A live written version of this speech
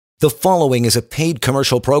The following is a paid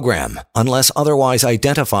commercial program. Unless otherwise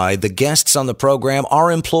identified, the guests on the program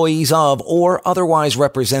are employees of or otherwise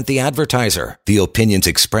represent the advertiser. The opinions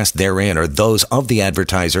expressed therein are those of the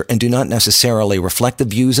advertiser and do not necessarily reflect the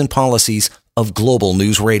views and policies of Global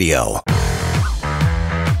News Radio.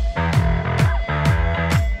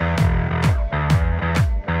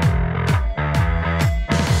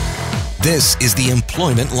 This is the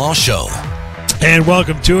Employment Law Show. And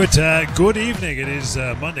welcome to it. Good evening. It is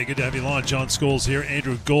Monday. Good to have you along. John Scholes here.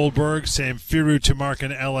 Andrew Goldberg, Samfiru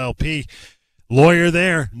Tumarkin, LLP. Lawyer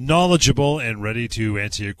there, knowledgeable and ready to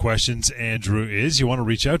answer your questions. Andrew is. You want to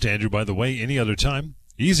reach out to Andrew, by the way, any other time?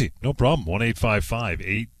 Easy. No problem.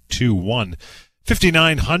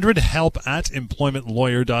 1-855-821-5900.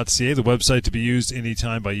 help@employmentlawyer.ca. The website to be used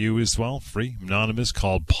anytime by you as well. Free, anonymous,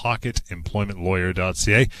 called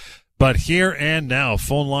pocketemploymentlawyer.ca. But here and now,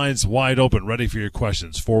 phone lines wide open, ready for your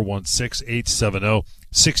questions.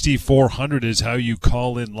 416-870-6400 is how you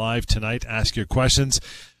call in live tonight. Ask your questions,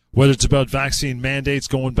 whether it's about vaccine mandates,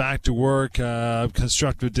 going back to work,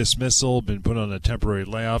 constructive dismissal, been put on a temporary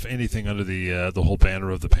layoff, anything under the whole banner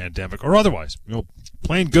of the pandemic, or otherwise.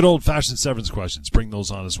 Plain good old-fashioned severance questions. Bring those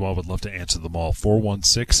on as well. Would love to answer them all.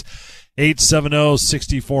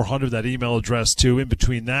 416-870-6400, that email address too. In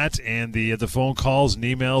between that and the phone calls and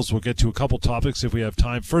emails, we'll get to a couple topics if we have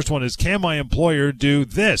time. First one is, can my employer do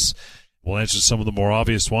this? We'll answer some of the more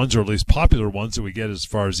obvious ones, or at least popular ones that we get as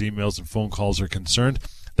far as emails and phone calls are concerned.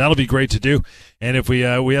 That'll be great to do. And if we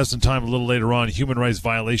have some time a little later on, human rights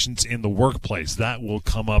violations in the workplace, that will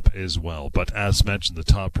come up as well. But as mentioned, the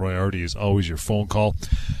top priority is always your phone call.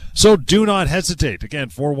 So do not hesitate. Again,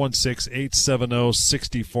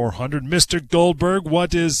 416-870-6400. Mr. Goldberg,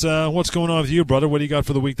 what's going on with you, brother? What do you got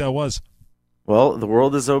for the week that was? Well, the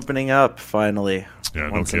world is opening up finally. Yeah,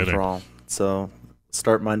 once no kidding. And for all. So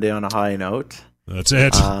start Monday on a high note. That's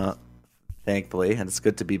it. Thankfully, and it's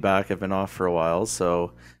good to be back. I've been off for a while,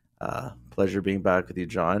 so pleasure being back with you,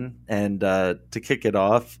 John. And to kick it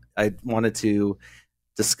off, I wanted to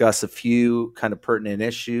discuss a few kind of pertinent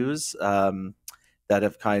issues that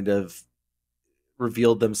have kind of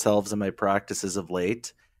revealed themselves in my practices of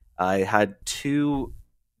late. I had two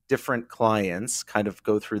different clients kind of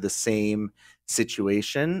go through the same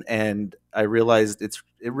situation, and I realized it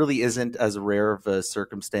really isn't as rare of a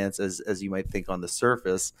circumstance as you might think on the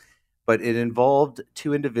surface. But it involved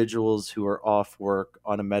two individuals who were off work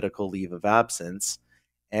on a medical leave of absence.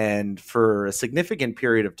 And for a significant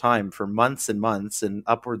period of time, for months and months and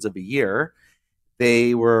upwards of a year,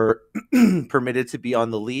 they were permitted to be on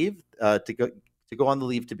the leave, to go on the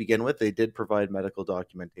leave to begin with. They did provide medical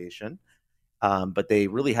documentation, but they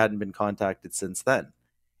really hadn't been contacted since then.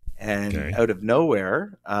 And out of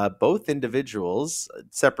nowhere, both individuals,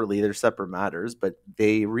 separately, they're separate matters, but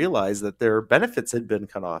they realized that their benefits had been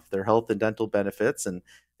cut off, their health and dental benefits. And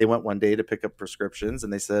they went one day to pick up prescriptions,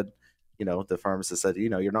 and they said, the pharmacist said,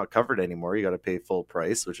 you're not covered anymore. You got to pay full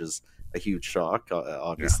price, which is a huge shock,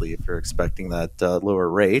 obviously, if you're expecting that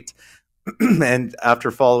lower rate. And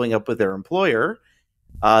after following up with their employer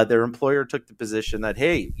took the position that,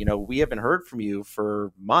 hey, we haven't heard from you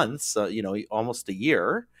for months, almost a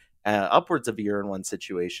year. Upwards of a year in one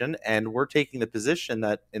situation, and we're taking the position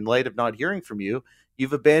that in light of not hearing from you,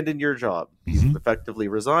 you've abandoned your job. Mm-hmm. You've effectively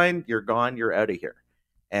resigned, you're gone, you're out of here.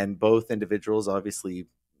 And both individuals obviously,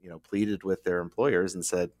 pleaded with their employers and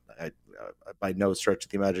said, I by no stretch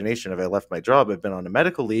of the imagination have I left my job. I've been on a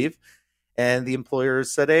medical leave. And the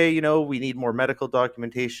employers said, hey, we need more medical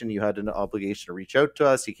documentation. You had an obligation to reach out to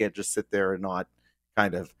us. You can't just sit there and not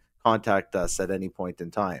kind of contact us at any point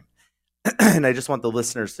in time. And I just want the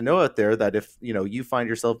listeners to know out there that if, you find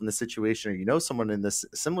yourself in this situation, or someone in this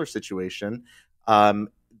similar situation,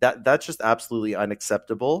 that's just absolutely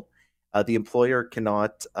unacceptable. The employer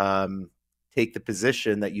cannot take the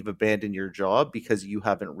position that you've abandoned your job because you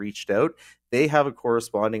haven't reached out. They have a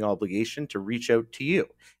corresponding obligation to reach out to you.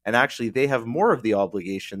 And actually, they have more of the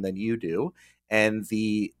obligation than you do. And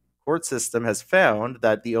the court system has found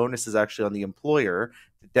that the onus is actually on the employer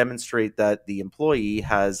to demonstrate that the employee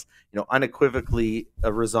has, unequivocally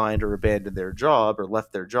resigned or abandoned their job or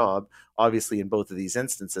left their job. Obviously, in both of these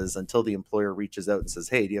instances, until the employer reaches out and says,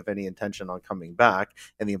 hey, do you have any intention on coming back?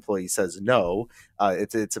 And the employee says no,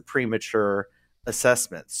 it's a premature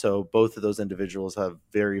assessment. So both of those individuals have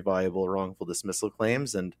very viable wrongful dismissal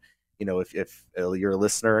claims. And, if you're a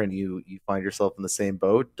listener and you find yourself in the same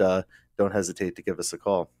boat, don't hesitate to give us a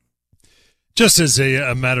call. Just as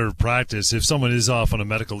a matter of practice, if someone is off on a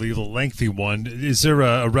medical leave, a lengthy one, is there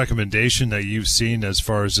a recommendation that you've seen as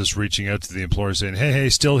far as just reaching out to the employer saying, hey,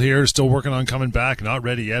 still here, still working on coming back, not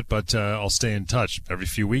ready yet, but I'll stay in touch every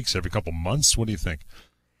few weeks, every couple months? What do you think?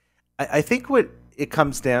 I think what it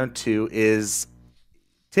comes down to is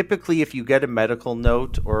typically if you get a medical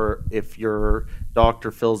note or if your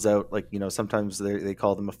doctor fills out, like, sometimes they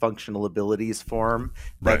call them a functional abilities form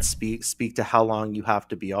that Right. speak to how long you have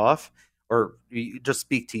to be off, or you just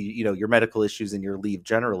speak to, your medical issues and your leave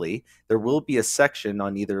generally. There will be a section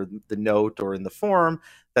on either the note or in the form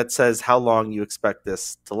that says how long you expect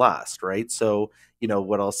this to last, right? So,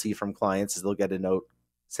 what I'll see from clients is they'll get a note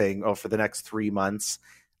saying, oh, for the next 3 months,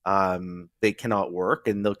 they cannot work,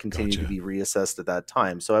 and they'll continue to Gotcha. be reassessed at that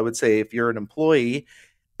time. So I would say if you're an employee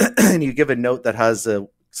and you give a note that has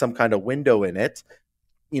some kind of window in it,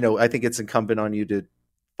 I think it's incumbent on you to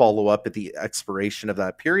follow up at the expiration of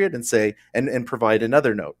that period and say, and provide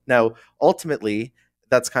another note. Now, ultimately,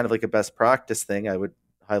 that's kind of like a best practice thing. I would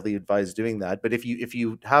highly advise doing that. But if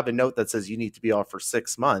you have a note that says you need to be off for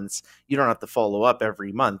 6 months, you don't have to follow up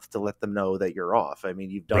every month to let them know that you're off. I mean,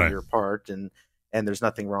 you've done Right. your part, and there's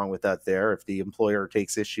nothing wrong with that there. If the employer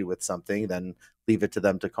takes issue with something, then leave it to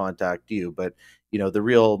them to contact you. But, the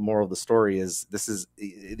real moral of the story is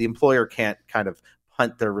the employer can't kind of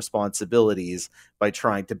punt their responsibilities by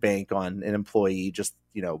trying to bank on an employee just,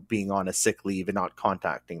 being on a sick leave and not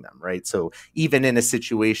contacting them, right? So even in a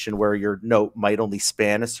situation where your note might only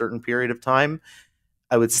span a certain period of time,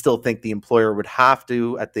 I would still think the employer would have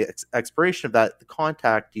to, at the expiration of that,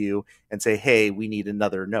 contact you and say, hey, we need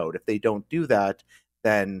another note. If they don't do that,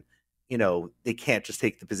 then, they can't just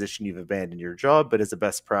take the position you've abandoned your job. But as a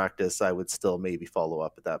best practice, I would still maybe follow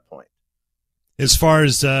up at that point. As far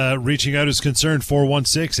as reaching out is concerned,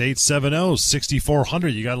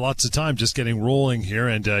 416-870-6400. You got lots of time just getting rolling here,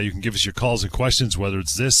 and you can give us your calls and questions, whether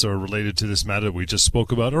it's this or related to this matter that we just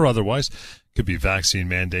spoke about or otherwise. Could be vaccine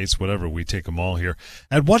mandates, whatever. We take them all here.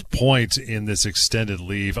 At what point in this extended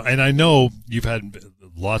leave, and I know you've had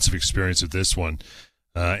lots of experience with this one,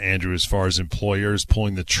 Andrew, as far as employers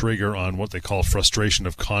pulling the trigger on what they call frustration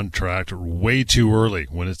of contract way too early.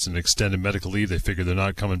 When it's an extended medical leave, they figure they're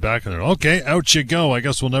not coming back, and they're, okay, out you go. I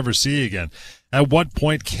guess we'll never see you again. At what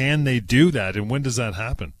point can they do that, and when does that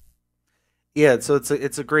happen? Yeah, so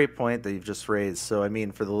it's a great point that you've just raised. So I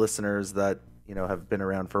mean, for the listeners that have been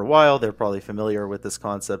around for a while, they're probably familiar with this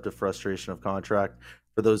concept of frustration of contract.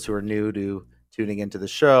 For those who are new to tuning into the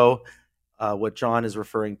show, what John is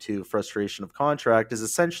referring to, frustration of contract, is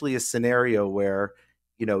essentially a scenario where,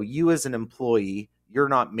 you as an employee, you're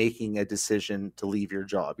not making a decision to leave your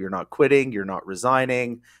job. You're not quitting. You're not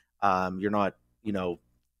resigning. You're not,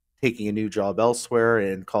 taking a new job elsewhere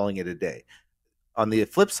and calling it a day. On the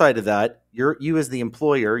flip side of that, you as the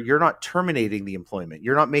employer, you're not terminating the employment.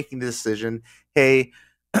 You're not making the decision, hey,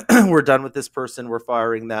 we're done with this person. We're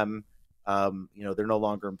firing them. They're no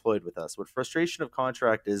longer employed with us. What frustration of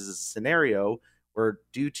contract is a scenario where,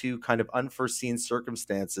 due to kind of unforeseen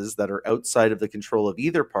circumstances that are outside of the control of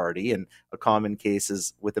either party, and a common case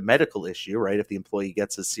is with a medical issue, right? If the employee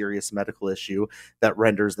gets a serious medical issue that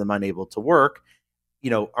renders them unable to work,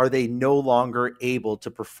 are they no longer able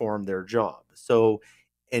to perform their job? So,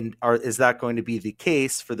 is that going to be the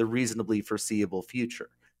case for the reasonably foreseeable future?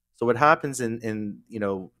 So what happens in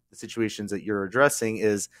the situations that you're addressing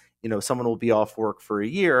is, someone will be off work for a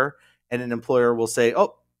year, and an employer will say,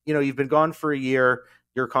 oh, you've been gone for a year,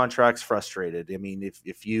 your contract's frustrated. I mean,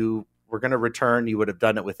 if you were going to return, you would have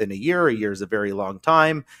done it within a year. A year is a very long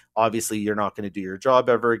time. Obviously, you're not going to do your job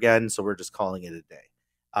ever again, so we're just calling it a day.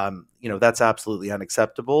 That's absolutely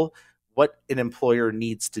unacceptable. What an employer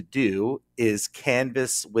needs to do is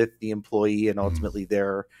canvass with the employee and ultimately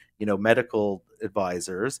their, medical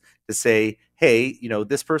advisors to say, hey,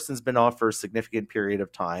 this person's been off for a significant period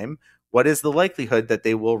of time. What is the likelihood that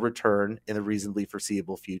they will return in the reasonably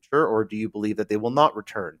foreseeable future? Or do you believe that they will not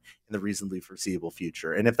return in the reasonably foreseeable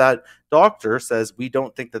future? And if that doctor says, we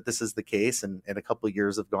don't think that this is the case, and a couple of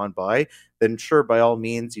years have gone by, then sure, by all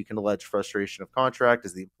means, you can allege frustration of contract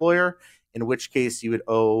as the employer, in which case you would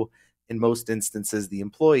owe, in most instances, the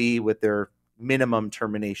employee with their minimum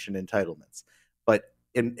termination entitlements. But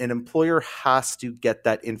an employer has to get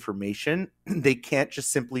that information. They can't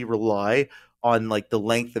just simply rely on like the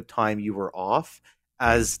length of time you were off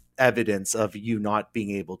as evidence of you not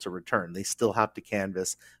being able to return. They still have to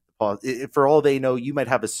canvass. For all they know, you might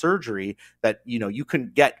have a surgery that you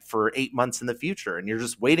couldn't get for 8 months in the future, and you're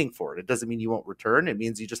just waiting for it. It doesn't mean you won't return. It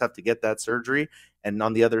means you just have to get that surgery, and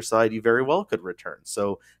on the other side, you very well could return.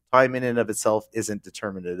 So time in and of itself isn't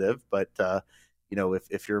determinative, but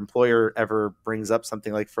if your employer ever brings up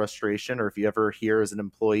something like frustration, or if you ever hear as an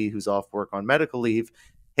employee who's off work on medical leave,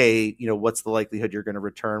 hey, what's the likelihood you're going to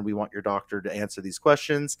return? We want your doctor to answer these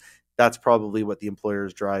questions. That's probably what the employer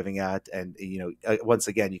is driving at. And, once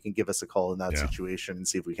again, you can give us a call in that situation and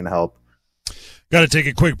see if we can help. Got to take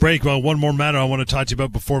a quick break. Well, one more matter I want to talk to you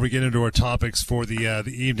about before we get into our topics for the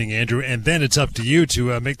evening, Andrew. And then it's up to you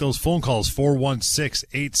to make those phone calls,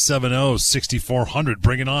 416-870-6400.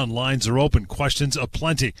 Bring it on. Lines are open. Questions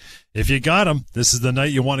aplenty. If you got them, this is the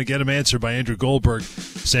night you want to get them answered by Andrew Goldberg.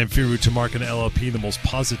 Samfiru Tumarkin LLP, the most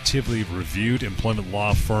positively reviewed employment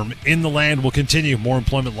law firm in the land. Will continue. More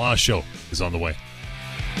Employment Law Show is on the way.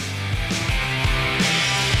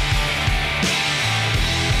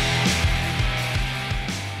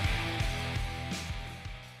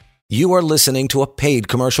 You are listening to a paid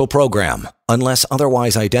commercial program. Unless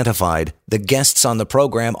otherwise identified, the guests on the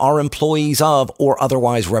program are employees of or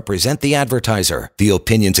otherwise represent the advertiser. The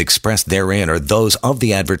opinions expressed therein are those of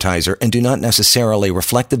the advertiser and do not necessarily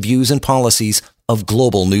reflect the views and policies of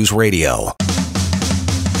Global News Radio.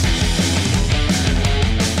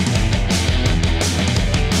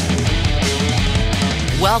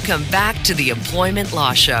 Welcome back to the Employment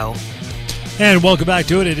Law Show. And welcome back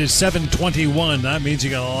to it. It is 7:21. That means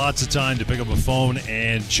you got lots of time to pick up a phone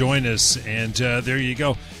and join us. And there you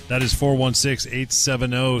go. That is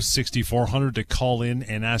 416-870-6400 to call in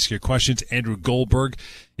and ask your questions. Andrew Goldberg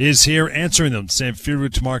is here answering them. Samfiru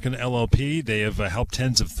Tumarkin LLP. They have helped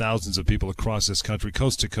tens of thousands of people across this country,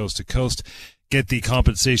 coast to coast to coast, get the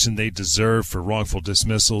compensation they deserve for wrongful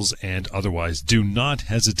dismissals and otherwise. Do not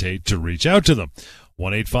hesitate to reach out to them.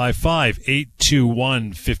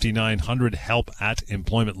 1-855-821-5900, help at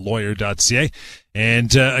employmentlawyer.ca.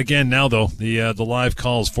 And again, now though, the live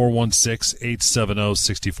calls,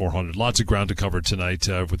 416-870-6400. Lots of ground to cover tonight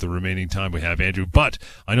with the remaining time we have, Andrew. But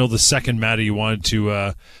I know the second matter you wanted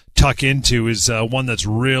to tuck into is one that's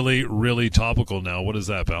really, really topical now. What is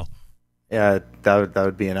that, pal? Yeah, that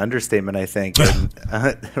would be an understatement, I think,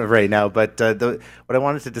 right now. But what I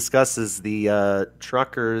wanted to discuss is the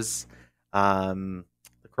truckers, the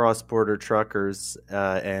cross-border truckers,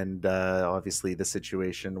 and obviously the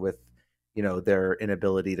situation with, their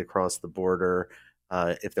inability to cross the border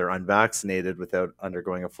if they're unvaccinated without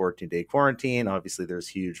undergoing a 14-day quarantine. Obviously, there's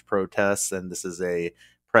huge protests, and this is a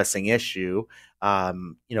pressing issue.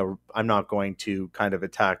 I'm not going to kind of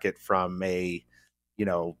attack it from a,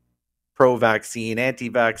 pro-vaccine,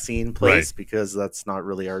 anti-vaccine place, right, because that's not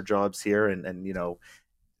really our jobs here. And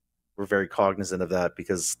we're very cognizant of that,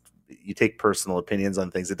 because you take personal opinions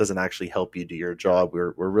on things, it doesn't actually help you do your job.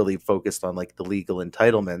 We're really focused on like the legal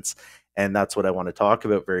entitlements. And that's what I want to talk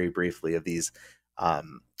about very briefly of these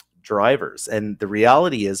drivers. And the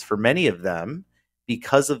reality is, for many of them,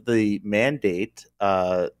 because of the mandate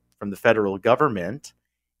from the federal government,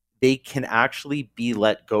 they can actually be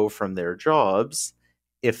let go from their jobs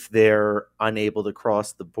if they're unable to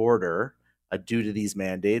cross the border due to these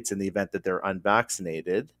mandates in the event that they're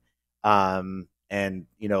unvaccinated. And,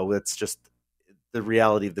 it's just the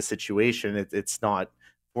reality of the situation. It's not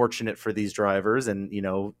fortunate for these drivers. And,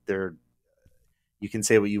 you can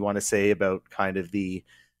say what you want to say about kind of the,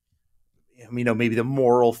 maybe the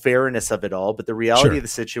moral fairness of it all. But the reality of the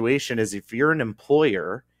situation is, if you're an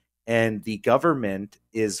employer and the government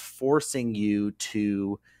is forcing you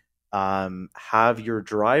to have your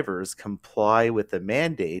drivers comply with the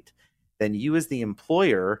mandate, then you as the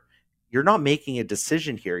employer, you're not making a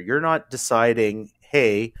decision here. You're not deciding,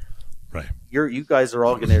 hey, right, you guys are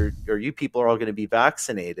all going to, or you people are all going to be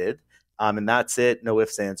vaccinated, and that's it. No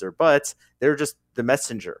ifs, ands, or buts. They're just the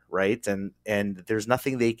messenger, right? And there's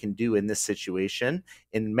nothing they can do in this situation.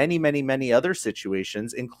 In many, many, many other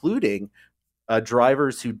situations, including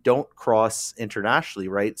drivers who don't cross internationally,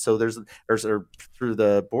 right? So there's through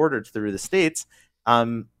the border, through the states,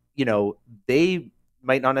 they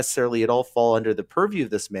might not necessarily at all fall under the purview of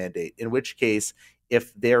this mandate, in which case,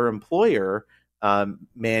 if their employer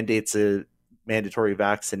mandates a mandatory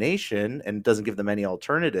vaccination and doesn't give them any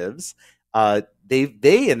alternatives,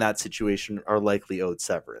 they in that situation are likely owed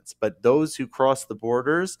severance. But those who cross the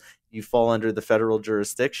borders, you fall under the federal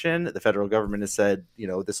jurisdiction. The federal government has said,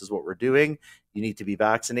 this is what we're doing. You need to be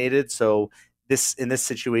vaccinated. So in this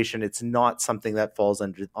situation, it's not something that falls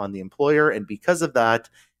on the employer. And because of that,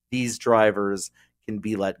 these drivers can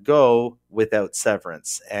be let go without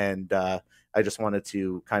severance. And I just wanted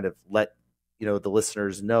to kind of let the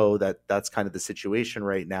listeners know that that's kind of the situation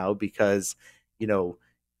right now, because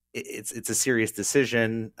it's a serious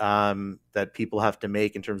decision that people have to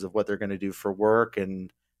make in terms of what they're going to do for work,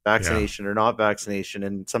 and vaccination or not vaccination.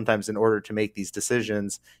 And sometimes in order to make these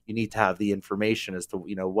decisions, you need to have the information as to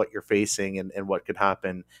what you're facing and what could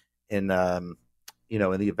happen in in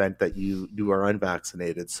the event that you are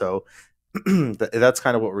unvaccinated. So that's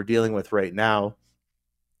kind of what we're dealing with right now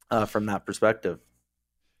from that perspective.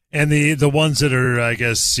 And the ones that are, I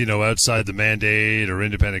guess, outside the mandate or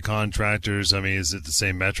independent contractors, I mean, is it the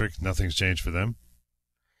same metric? Nothing's changed for them?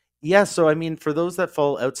 Yeah, so I mean, for those that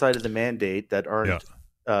fall outside of the mandate that aren't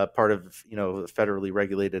part of a federally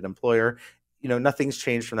regulated employer, nothing's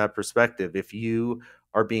changed from that perspective. If you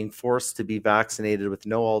are being forced to be vaccinated with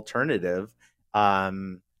no alternative,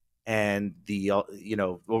 and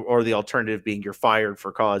or the alternative being you're fired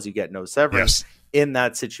for cause, you get no severance. Yes. In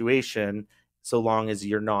that situation, so long as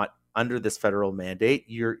you're not under this federal mandate,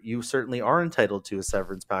 you certainly are entitled to a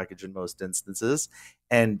severance package in most instances.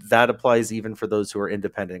 And that applies even for those who are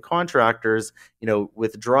independent contractors.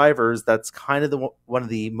 With drivers, that's kind of one of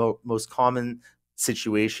the most common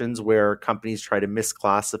situations where companies try to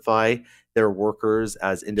misclassify their workers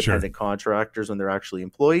as independent contractors when they're actually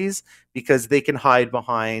employees, because they can hide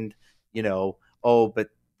behind, but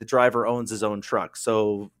the driver owns his own truck,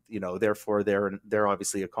 so therefore they're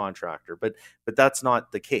obviously a contractor. But that's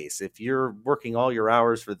not the case. If you're working all your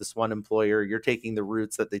hours for this one employer, you're taking the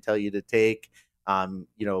routes that they tell you to take.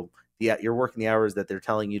 You're working the hours that they're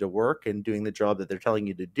telling you to work and doing the job that they're telling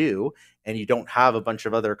you to do, and you don't have a bunch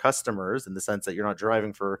of other customers in the sense that you're not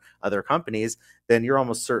driving for other companies, then you're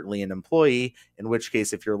almost certainly an employee, in which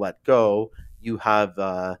case, if you're let go, you have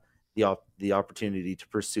the opportunity to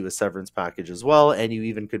pursue a severance package as well, and you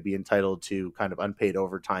even could be entitled to kind of unpaid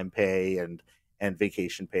overtime pay and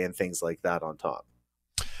vacation pay and things like that on top.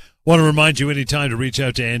 Want to remind you anytime to reach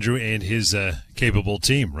out to Andrew and his capable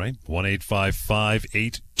team, right?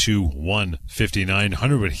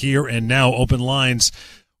 1-855-821-5900. But here and now, open lines.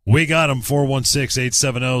 We got them,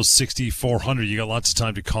 416-870-6400. You got lots of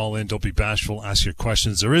time to call in. Don't be bashful. Ask your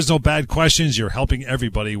questions. There is no bad questions. You're helping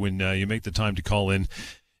everybody when you make the time to call in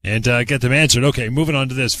and get them answered. Okay, moving on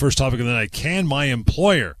to this. First topic of the night. Can my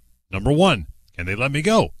employer, number one, can they let me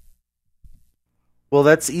go? Well,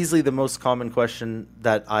 that's easily the most common question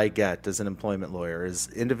that I get as an employment lawyer. Is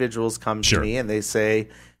individuals come to me and they say,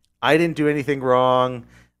 I didn't do anything wrong.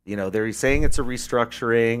 They're saying it's a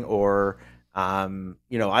restructuring, or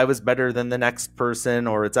I was better than the next person,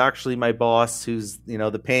 or it's actually my boss who's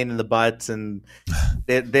the pain in the butt, and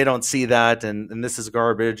they don't see that, and this is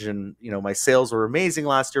garbage, and my sales were amazing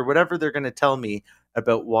last year. Whatever they're going to tell me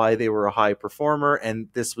about why they were a high performer, and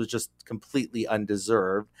this was just completely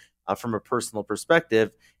undeserved from a personal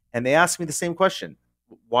perspective. And they ask me the same question: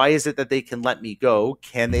 why is it that they can let me go?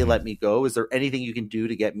 Can they let me go? Is there anything you can do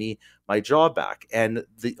to get me my job back? And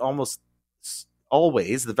almost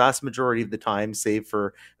always, the vast majority of the time, save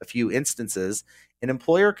for a few instances, an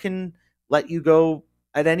employer can let you go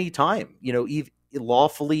at any time,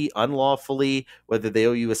 lawfully, unlawfully, whether they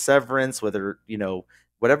owe you a severance, whether,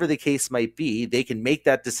 whatever the case might be, they can make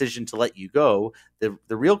that decision to let you go. The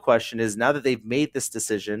real question is, now that they've made this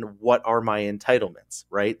decision, what are my entitlements,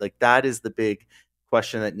 right? Like, that is the big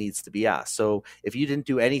question that needs to be asked. So if you didn't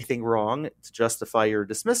do anything wrong to justify your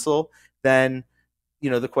dismissal, then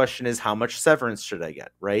the question is, how much severance should I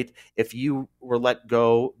get, right? If you were let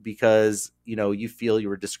go because, you feel you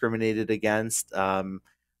were discriminated against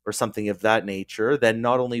or something of that nature, then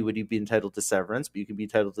not only would you be entitled to severance, but you can be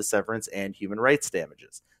entitled to severance and human rights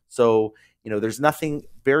damages. So, there's nothing,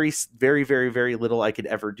 very, very, very, very little I could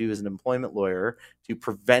ever do as an employment lawyer to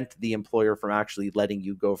prevent the employer from actually letting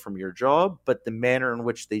you go from your job, but the manner in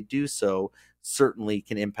which they do so certainly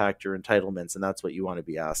can impact your entitlements, and that's what you want to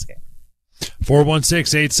be asking.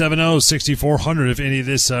 416-870-6400. If any of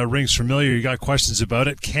this rings familiar, you got questions about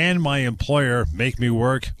it. Can my employer make me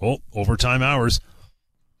work overtime hours?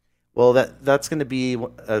 Well, that's going to be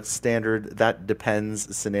a standard "that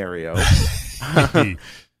depends" scenario,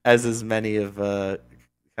 as is many of kind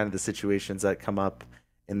of the situations that come up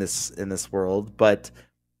in this world. But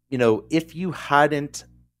if you hadn't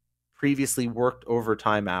previously worked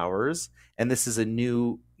overtime hours, and this is a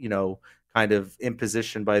new kind of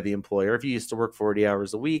imposition by the employer. If you used to work 40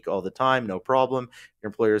 hours a week all the time, no problem. Your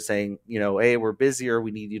employer is saying, hey, we're busier.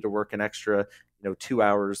 We need you to work an extra, 2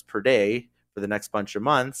 hours per day for the next bunch of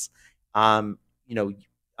months.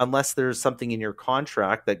 Unless there's something in your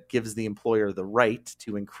contract that gives the employer the right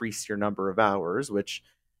to increase your number of hours, which,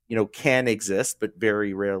 can exist, but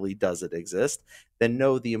very rarely does it exist, then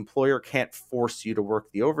no, the employer can't force you to work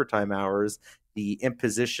the overtime hours. The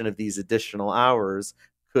imposition of these additional hours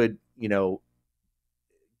could,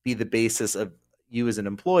 be the basis of you as an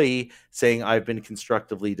employee saying, I've been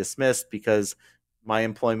constructively dismissed because my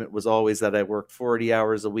employment was always that I worked 40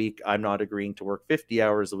 hours a week. I'm not agreeing to work 50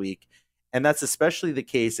 hours a week. And that's especially the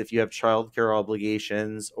case if you have childcare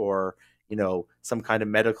obligations or, some kind of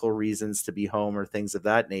medical reasons to be home or things of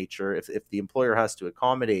that nature. If the employer has to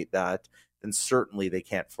accommodate that, then certainly they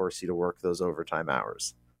can't force you to work those overtime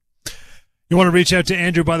hours. You want to reach out to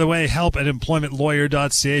Andrew, by the way,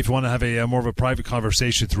 help@employmentlawyer.ca. If you want to have a more of a private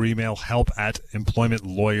conversation through email,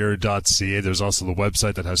 help@employmentlawyer.ca. There's also the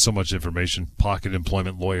website that has so much information,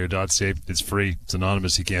 pocketemploymentlawyer.ca. It's free. It's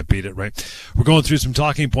anonymous. You can't beat it, right? We're going through some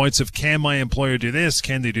talking points of, can my employer do this?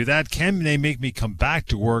 Can they do that? Can they make me come back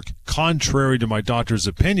to work contrary to my doctor's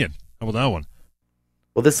opinion? How about that one?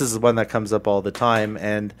 Well, this is one that comes up all the time.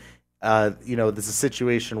 And, there's a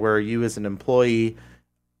situation where you as an employee,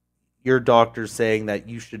 your doctor's saying that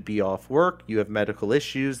you should be off work. You have medical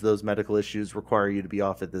issues. Those medical issues require you to be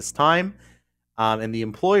off at this time. And the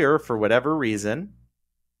employer, for whatever reason,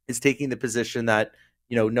 is taking the position that,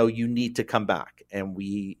 no, you need to come back. And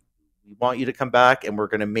we want you to come back, and we're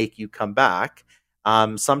going to make you come back.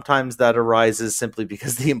 Sometimes that arises simply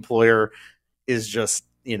because the employer is just,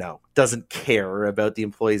 doesn't care about the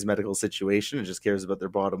employee's medical situation and just cares about their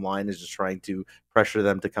bottom line, is just trying to pressure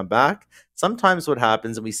them to come back. Sometimes what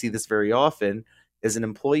happens, and we see this very often, is an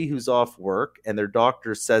employee who's off work and their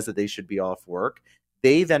doctor says that they should be off work.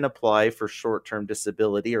 They then apply for short-term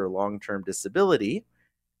disability or long-term disability.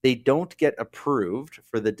 They don't get approved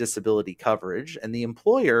for the disability coverage, and the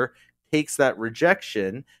employer takes that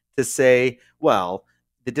rejection to say, well,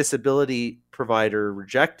 the disability provider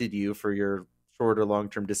rejected you for your short or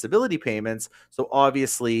long-term disability payments, so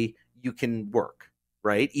obviously you can work,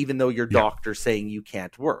 right? Even though your doctor's saying you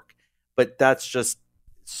can't work. But that's just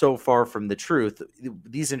so far from the truth.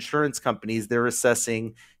 These insurance companies, they're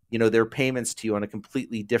assessing, their payments to you on a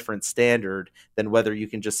completely different standard than whether you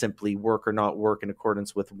can just simply work or not work in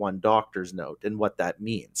accordance with one doctor's note and what that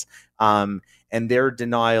means. And their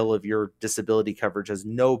denial of your disability coverage has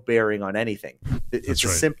no bearing on anything. It's a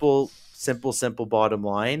simple bottom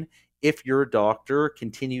line. If your doctor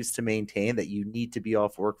continues to maintain that you need to be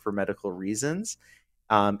off work for medical reasons,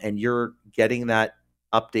 and you're getting that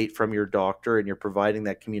update from your doctor and you're providing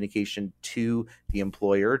that communication to the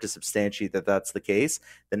employer to substantiate that that's the case,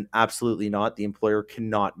 then absolutely not. The employer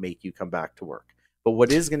cannot make you come back to work. But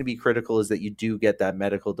what is going to be critical is that you do get that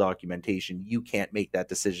medical documentation. You can't make that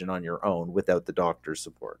decision on your own without the doctor's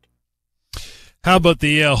support. How about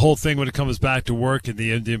the whole thing when it comes back to work and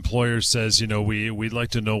the employer says, we'd like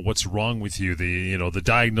to know what's wrong with you, the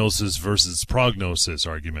diagnosis versus prognosis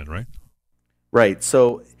argument, right? Right.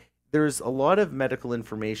 So there's a lot of medical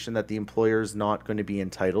information that the employer is not going to be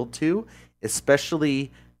entitled to,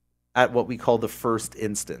 especially at what we call the first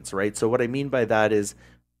instance, right? So what I mean by that is,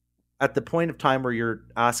 at the point of time where you're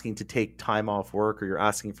asking to take time off work or you're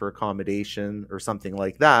asking for accommodation or something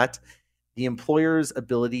like that, the employer's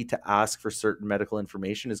ability to ask for certain medical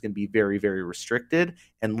information is going to be very, very restricted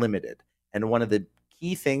and limited. And one of the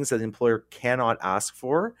key things that the employer cannot ask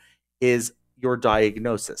for is your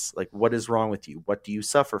diagnosis. Like, what is wrong with you? What do you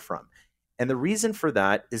suffer from? And the reason for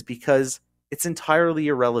that is because it's entirely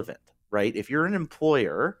irrelevant, right? If you're an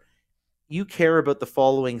employer, you care about the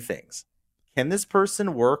following things. Can this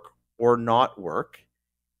person work or not work?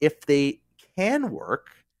 If they can they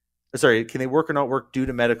work or not work due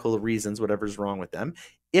to medical reasons, whatever's wrong with them?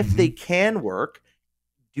 If they can work,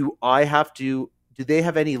 do they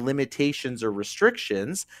have any limitations or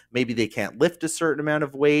restrictions? Maybe they can't lift a certain amount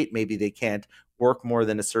of weight. Maybe they can't work more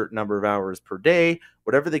than a certain number of hours per day,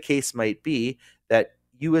 whatever the case might be, that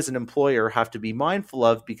you as an employer have to be mindful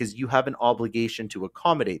of, because you have an obligation to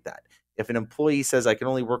accommodate that. If an employee says, I can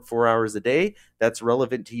only work 4 hours a day, that's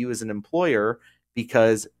relevant to you as an employer,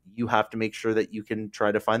 because you have to make sure that you can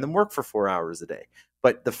try to find them work for 4 hours a day.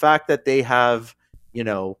 But the fact that they have,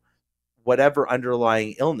 whatever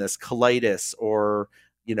underlying illness, colitis, or,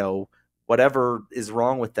 whatever is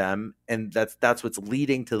wrong with them, and that's what's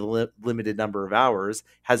leading to the limited number of hours,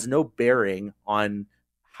 has no bearing on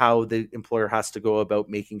how the employer has to go about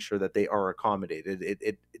making sure that they are accommodated.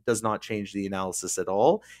 It does not change the analysis at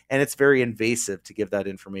all. And it's very invasive to give that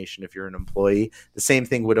information if you're an employee. The same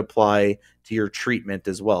thing would apply to your treatment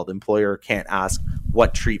as well. The employer can't ask,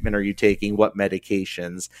 what treatment are you taking? What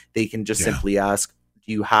medications? They can just simply ask,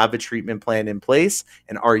 do you have a treatment plan in place?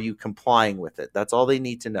 And are you complying with it? That's all they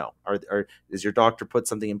need to know. Does your doctor put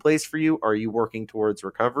something in place for you? Are you working towards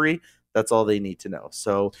recovery? That's all they need to know.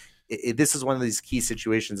 So this is one of these key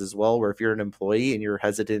situations as well, where if you're an employee and you're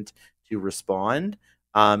hesitant to respond,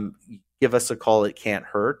 give us a call. It can't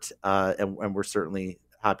hurt. And we're certainly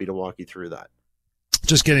happy to walk you through that.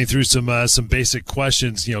 Just getting through some basic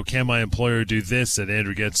questions. Can my employer do this? That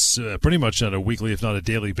Andrew gets pretty much on a weekly, if not a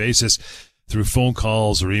daily basis, through phone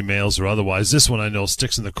calls or emails or otherwise. This one I know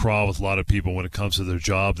sticks in the craw with a lot of people when it comes to their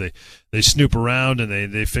job. They snoop around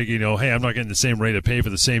and they figure, hey, I'm not getting the same rate of pay for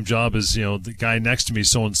the same job as, the guy next to me,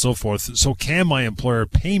 so on and so forth. So can my employer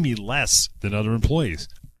pay me less than other employees?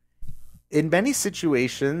 In many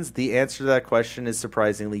situations, the answer to that question is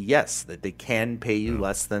surprisingly yes, that they can pay you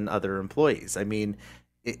less than other employees. I mean,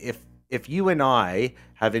 if you and I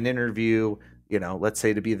have an interview, let's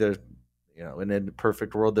say to be in a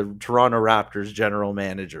perfect world, the Toronto Raptors general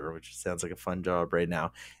manager, which sounds like a fun job right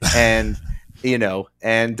now, and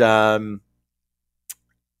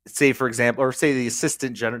say, for example, or say the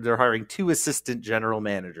assistant general, they're hiring 2 assistant general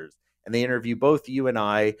managers, and they interview both you and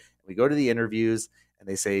I. We go to the interviews, and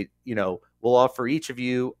they say, we'll offer each of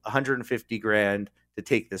you 150 grand to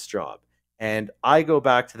take this job. And I go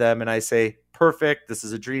back to them and I say, perfect, this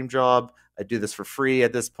is a dream job. I do this for free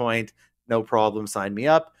at this point. No problem, sign me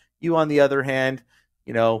up. You, on the other hand,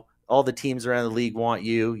 all the teams around the league want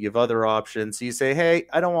you. You have other options. So you say, hey,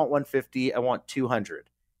 I don't want 150, I want 200.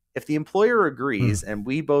 If the employer agrees and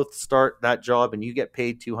we both start that job and you get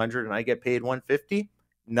paid 200 and I get paid 150,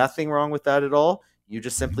 nothing wrong with that at all. You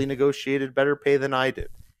just simply negotiated better pay than I did.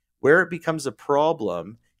 Where it becomes a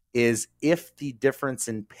problem is if the difference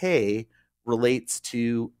in pay relates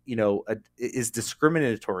to, is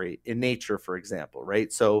discriminatory in nature, for example,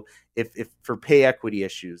 right? So if for pay equity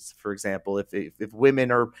issues, for example, if women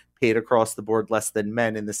are paid across the board less than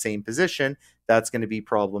men in the same position, that's going to be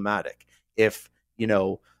problematic. If,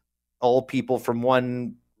 all people from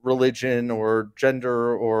one religion or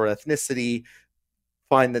gender or ethnicity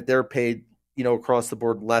find that they're paid, across the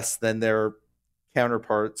board less than their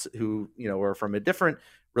counterparts who, are from a different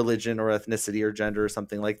religion or ethnicity or gender or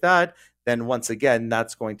something like that, then once again,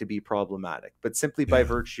 that's going to be problematic. But simply by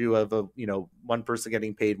virtue of one person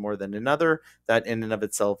getting paid more than another, that in and of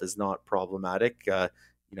itself is not problematic.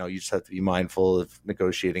 You just have to be mindful of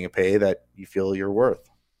negotiating a pay that you feel you're worth.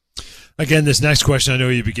 Again, this next question, I know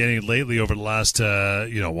you've been getting lately over the last,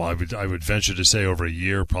 I would venture to say over a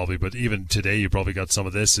year probably, but even today you probably got some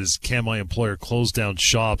of this, is can my employer close down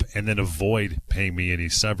shop and then avoid paying me any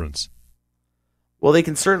severance? Well, they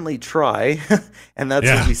can certainly try, and that's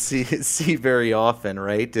what we see very often,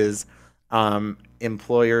 right, is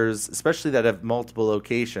employers, especially that have multiple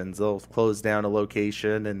locations, they'll close down a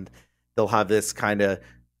location and they'll have this kind of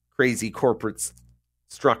crazy corporate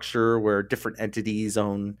structure where different entities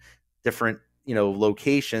own different,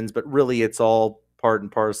 locations, but really it's all part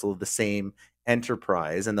and parcel of the same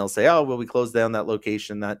enterprise. And they'll say, oh, well, we closed down that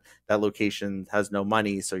location. That location has no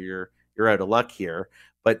money, so you're out of luck here.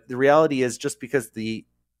 But the reality is, just because your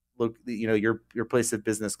place of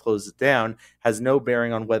business closes down has no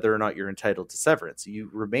bearing on whether or not you're entitled to severance. You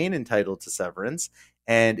remain entitled to severance.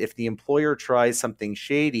 And if the employer tries something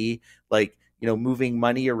shady, like, moving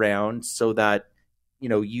money around so that,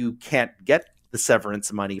 you can't get the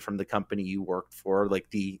severance money from the company you worked for, like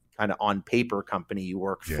the kind of on paper company you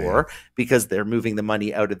worked for, because they're moving the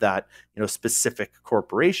money out of that, specific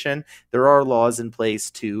corporation, there are laws in place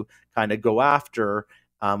to kind of go after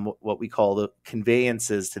what we call the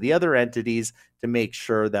conveyances to the other entities to make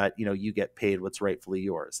sure that, you get paid what's rightfully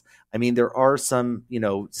yours. I mean, there are some,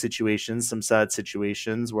 situations, some sad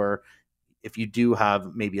situations where if you do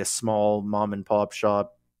have maybe a small mom and pop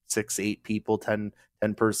shop, 6-8 people, 10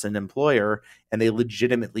 person employer, and they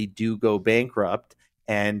legitimately do go bankrupt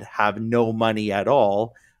and have no money at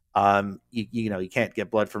all, you can't get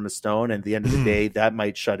blood from a stone. And at the end of the day, that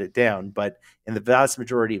might shut it down. But in the vast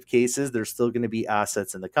majority of cases, there's still going to be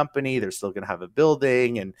assets in the company. They're still going to have a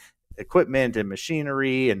building and equipment and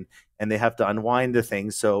machinery, and they have to unwind the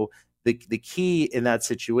things. So the key in that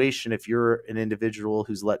situation, if you're an individual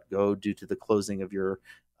who's let go due to the closing of your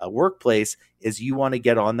workplace, is you want to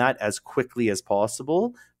get on that as quickly as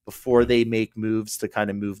possible before they make moves to kind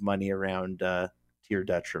of move money around to your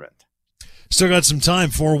detriment. Still got some time,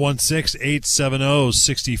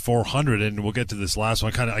 416-870-6400, and we'll get to this last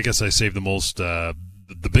one. I guess I saved the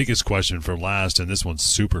biggest question for last, and this one's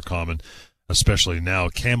super common, especially now.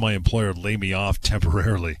 Can my employer lay me off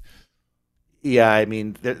temporarily? Yeah, I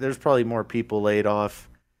mean, there's probably more people laid off,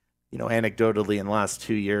 anecdotally in the last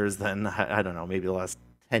 2 years than, I don't know, maybe the last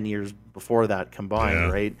 10 years before that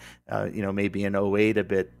combined, right? Maybe in 2008 a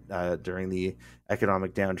bit during the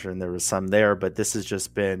economic downturn, there was some there, but this has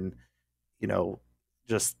just been,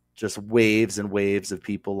 just waves and waves of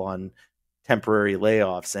people on temporary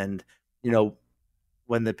layoffs. And,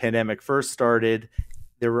 when the pandemic first started,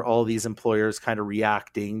 there were all these employers kind of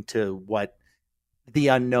reacting to what the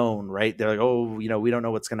unknown, right? They're like, oh, we don't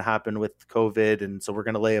know what's going to happen with COVID. And so we're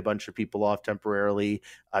going to lay a bunch of people off temporarily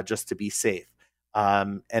just to be safe.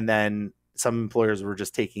 And then some employers were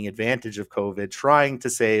just taking advantage of COVID, trying to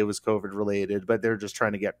say it was COVID related, but they're just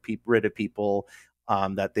trying to get rid of people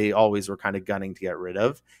that they always were kind of gunning to get rid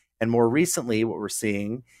of. And more recently, what we're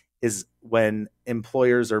seeing is when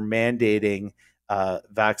employers are mandating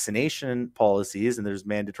vaccination policies and there's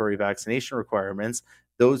mandatory vaccination requirements,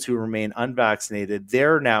 those who remain unvaccinated,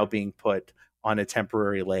 they're now being put on a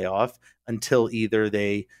temporary layoff until either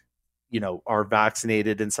they are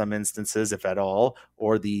vaccinated in some instances, if at all,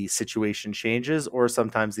 or the situation changes, or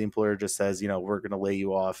sometimes the employer just says, we're going to lay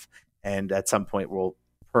you off and at some point we'll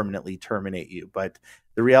permanently terminate you. But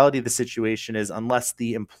the reality of the situation is, unless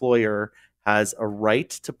the employer has a right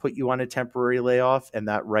to put you on a temporary layoff, and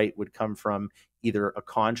that right would come from either a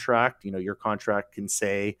contract, your contract can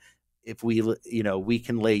say, if we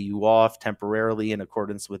can lay you off temporarily in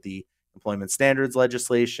accordance with the employment standards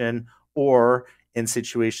legislation, or in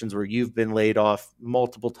situations where you've been laid off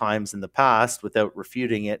multiple times in the past without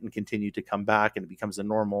refuting it and continue to come back and it becomes a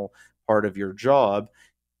normal part of your job.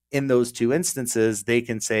 In those two instances, they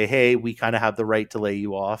can say, hey, we kind of have the right to lay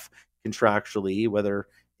you off contractually, whether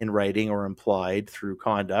in writing or implied through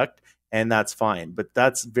conduct, and that's fine. But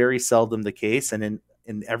that's very seldom the case. And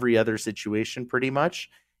in every other situation, pretty much,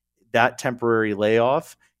 that temporary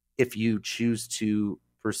layoff, if you choose to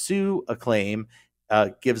pursue a claim,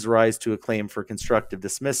 gives rise to a claim for constructive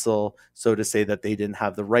dismissal, so to say that they didn't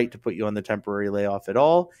have the right to put you on the temporary layoff at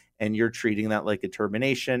all, and you're treating that like a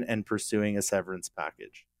termination and pursuing a severance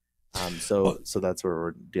package. So that's what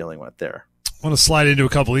we're dealing with there. I want to slide into a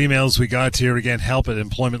couple emails we got here. Again,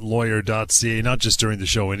 help@employmentlawyer.ca. Not just during the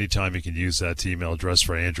show, anytime you can use that email address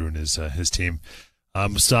for Andrew and his team.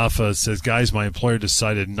 Mustafa says, guys, my employer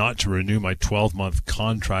decided not to renew my 12-month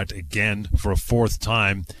contract again for a fourth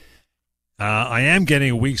time. I am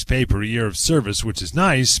getting a week's pay per year of service, which is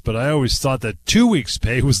nice, but I always thought that 2 weeks'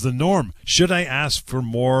 pay was the norm. Should I ask for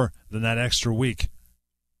more than that extra week?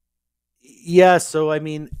 Yeah, so I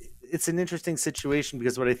mean, it's an interesting situation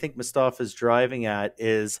because what I think Mustafa is driving at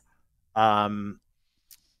is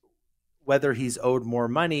whether he's owed more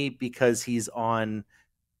money because he's on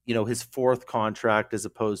his fourth contract as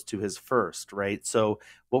opposed to his first, right? So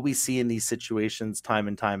what we see in these situations time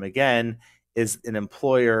and time again is an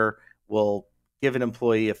employer will give an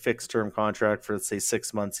employee a fixed term contract for, let's say,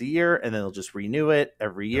 6 months a year, and then they'll just renew it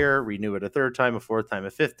every year, renew it a third time, a fourth time,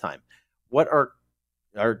 a fifth time. What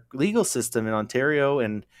our legal system in Ontario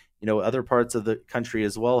and other parts of the country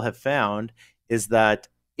as well have found is that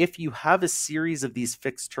if you have a series of these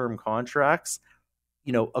fixed term contracts,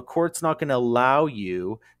 a court's not going to allow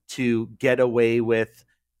you to get away with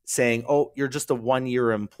saying, oh, you're just a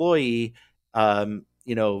 1-year employee,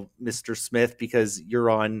 Mr. Smith, because you're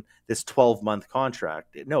on this 12-month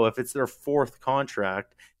contract. No, if it's their fourth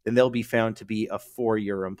contract, then they'll be found to be a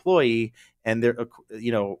 4-year employee. And the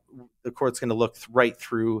court's going to look right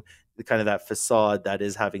through the kind of that facade that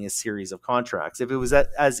is having a series of contracts. If it was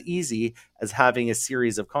as easy as having a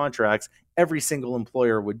series of contracts, every single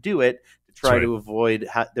employer would do it to try to avoid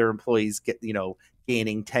their employees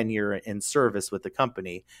gaining tenure in service with the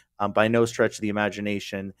company. By no stretch of the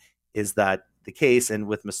imagination is that the case. And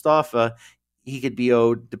with Mustafa, he could be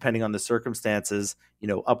owed, depending on the circumstances,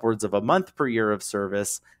 upwards of a month per year of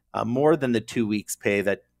service, more than the 2 weeks pay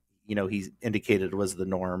that he indicated was the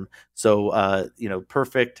norm. So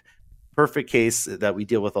perfect case that we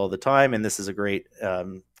deal with all the time, and this is a great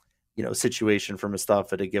situation for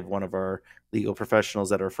Mustafa to give one of our legal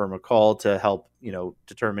professionals at our firm a call to help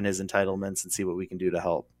determine his entitlements and see what we can do to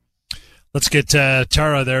help. Let's get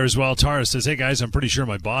Tara there as well. Tara says, hey, guys, I'm pretty sure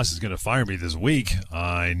my boss is going to fire me this week.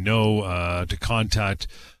 I should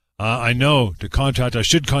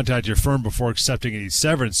contact your firm before accepting any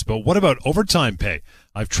severance, but what about overtime pay?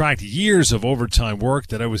 I've tracked years of overtime work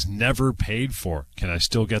that I was never paid for. Can I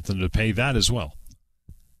still get them to pay that as well?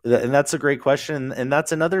 And that's a great question. And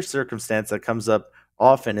that's another circumstance that comes up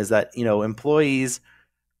often is that, employees,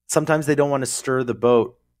 sometimes they don't want to stir the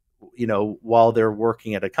boat while they're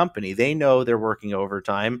working at a company. They know they're working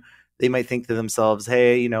overtime. They might think to themselves,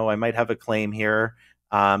 hey, I might have a claim here,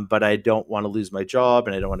 but I don't want to lose my job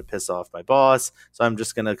and I don't want to piss off my boss. So I'm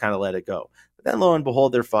just going to kind of let it go. But then lo and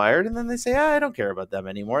behold, they're fired. And then they say, I don't care about them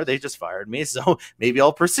anymore. They just fired me. So maybe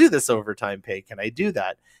I'll pursue this overtime pay. Can I do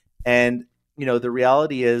that? And, the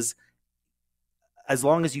reality is, as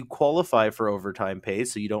long as you qualify for overtime pay,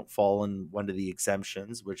 so you don't fall in one of the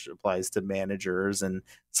exemptions, which applies to managers and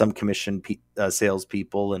some commission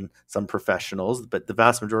salespeople and some professionals, but the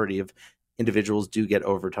vast majority of individuals do get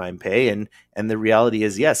overtime pay. And the reality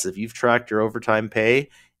is, yes, if you've tracked your overtime pay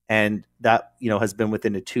and that has been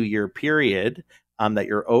within a 2-year period that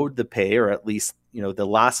you're owed the pay, or at least the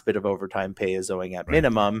last bit of overtime pay is owing at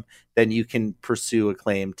minimum, then you can pursue a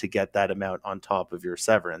claim to get that amount on top of your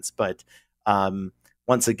severance. But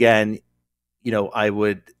once again,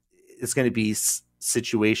 it's going to be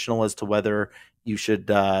situational as to whether you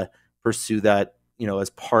should pursue that, as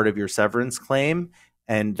part of your severance claim.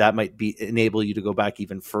 And that might enable you to go back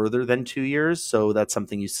even further than 2 years. So that's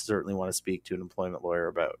something you certainly want to speak to an employment lawyer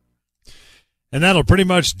about. And that'll pretty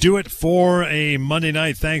much do it for a Monday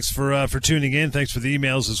night. Thanks for tuning in. Thanks for the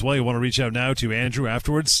emails as well. You want to reach out now to Andrew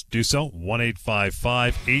afterwards? Do so.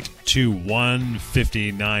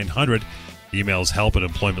 1-855-821-5900. Emails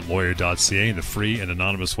help@employmentlawyer.ca and the free and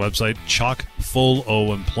anonymous website, chock full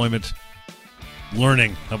o employment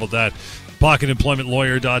learning. How about that?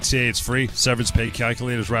 PocketEmploymentLawyer.ca. It's free. Severance pay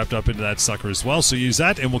calculators wrapped up into that sucker as well. So use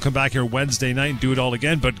that, and we'll come back here Wednesday night and do it all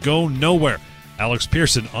again. But go nowhere. Alex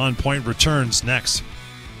Pearson, On Point, returns next.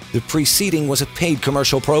 The preceding was a paid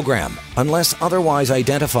commercial program. Unless otherwise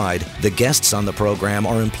identified, the guests on the program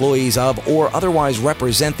are employees of or otherwise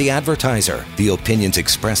represent the advertiser. The opinions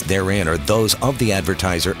expressed therein are those of the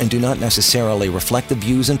advertiser and do not necessarily reflect the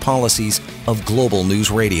views and policies of Global News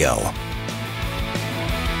Radio.